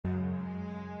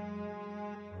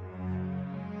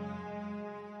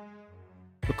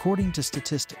According to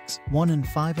statistics, 1 in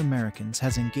 5 Americans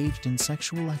has engaged in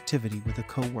sexual activity with a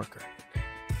coworker.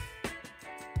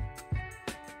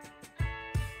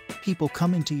 People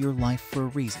come into your life for a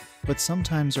reason, but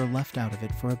sometimes are left out of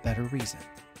it for a better reason.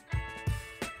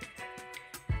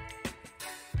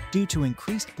 Due to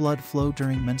increased blood flow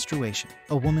during menstruation,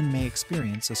 a woman may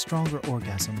experience a stronger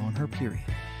orgasm on her period.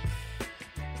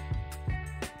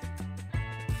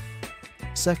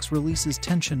 Sex releases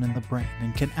tension in the brain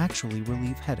and can actually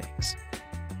relieve headaches.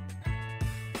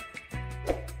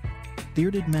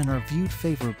 Bearded men are viewed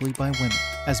favorably by women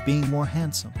as being more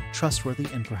handsome, trustworthy,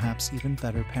 and perhaps even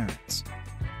better parents.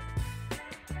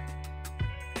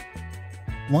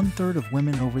 1/3 of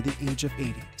women over the age of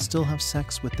 80 still have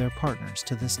sex with their partners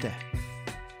to this day.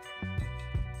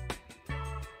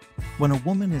 When a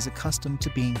woman is accustomed to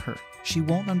being hurt, she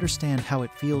won't understand how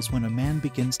it feels when a man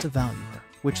begins to value her,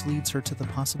 which leads her to the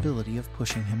possibility of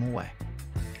pushing him away.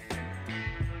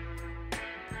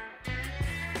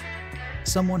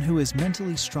 Someone who is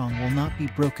mentally strong will not be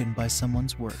broken by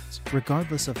someone's words,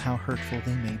 regardless of how hurtful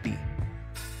they may be.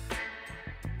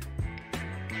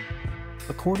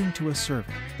 According to a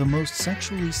survey, the most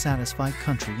sexually satisfied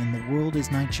country in the world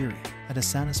is Nigeria, at a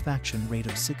satisfaction rate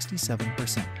of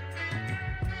 67%.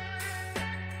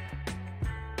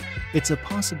 It's a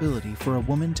possibility for a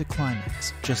woman to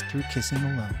climax just through kissing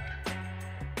alone.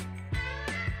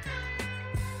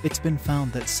 It's been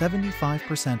found that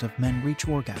 75% of men reach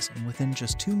orgasm within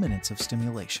just 2 minutes of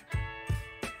stimulation.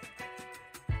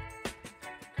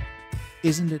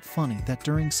 Isn't it funny that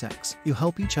during sex, you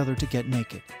help each other to get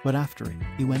naked, but after it,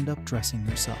 you end up dressing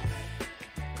yourself?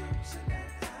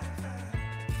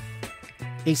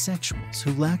 Asexuals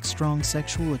who lack strong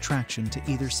sexual attraction to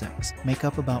either sex make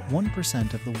up about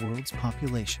 1% of the world's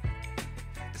population.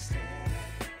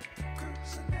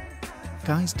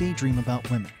 Guys daydream about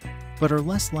women, but are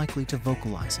less likely to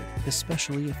vocalize it,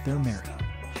 especially if they're married.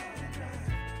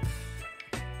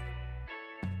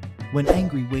 When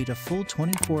angry, wait a full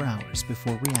 24 hours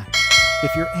before reacting.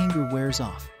 If your anger wears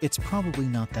off, it's probably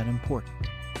not that important.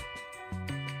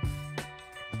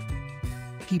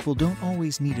 People don't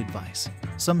always need advice.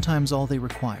 Sometimes all they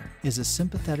require is a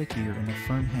sympathetic ear and a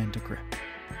firm hand to grip.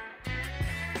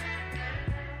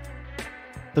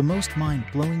 The most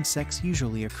mind-blowing sex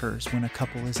usually occurs when a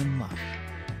couple is in love.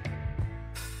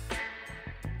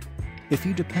 If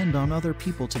you depend on other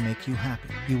people to make you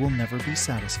happy, you will never be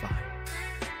satisfied.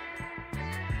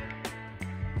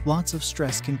 Lots of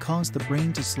stress can cause the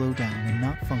brain to slow down and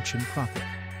not function properly.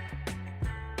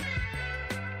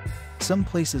 Some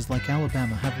places like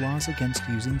Alabama have laws against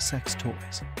using sex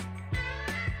toys.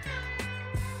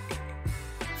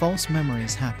 False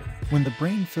memories happen when the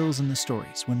brain fills in the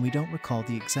stories when we don't recall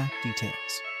the exact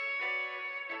details.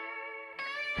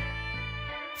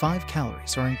 5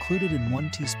 calories are included in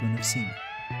 1 teaspoon of semen.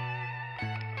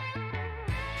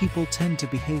 People tend to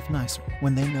behave nicer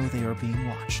when they know they are being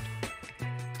watched.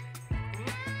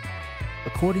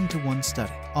 According to one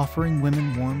study, offering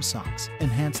women warm socks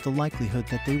enhanced the likelihood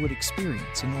that they would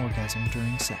experience an orgasm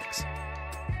during sex.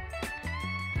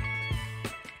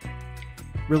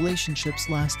 Relationships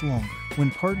last longer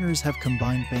when partners have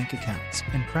combined bank accounts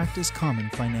and practice common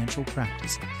financial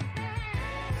practices.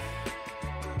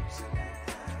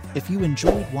 If you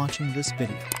enjoyed watching this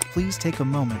video, please take a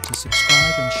moment to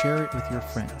subscribe and share it with your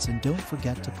friends, and don't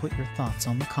forget to put your thoughts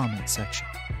on the comment section.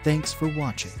 Thanks for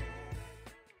watching.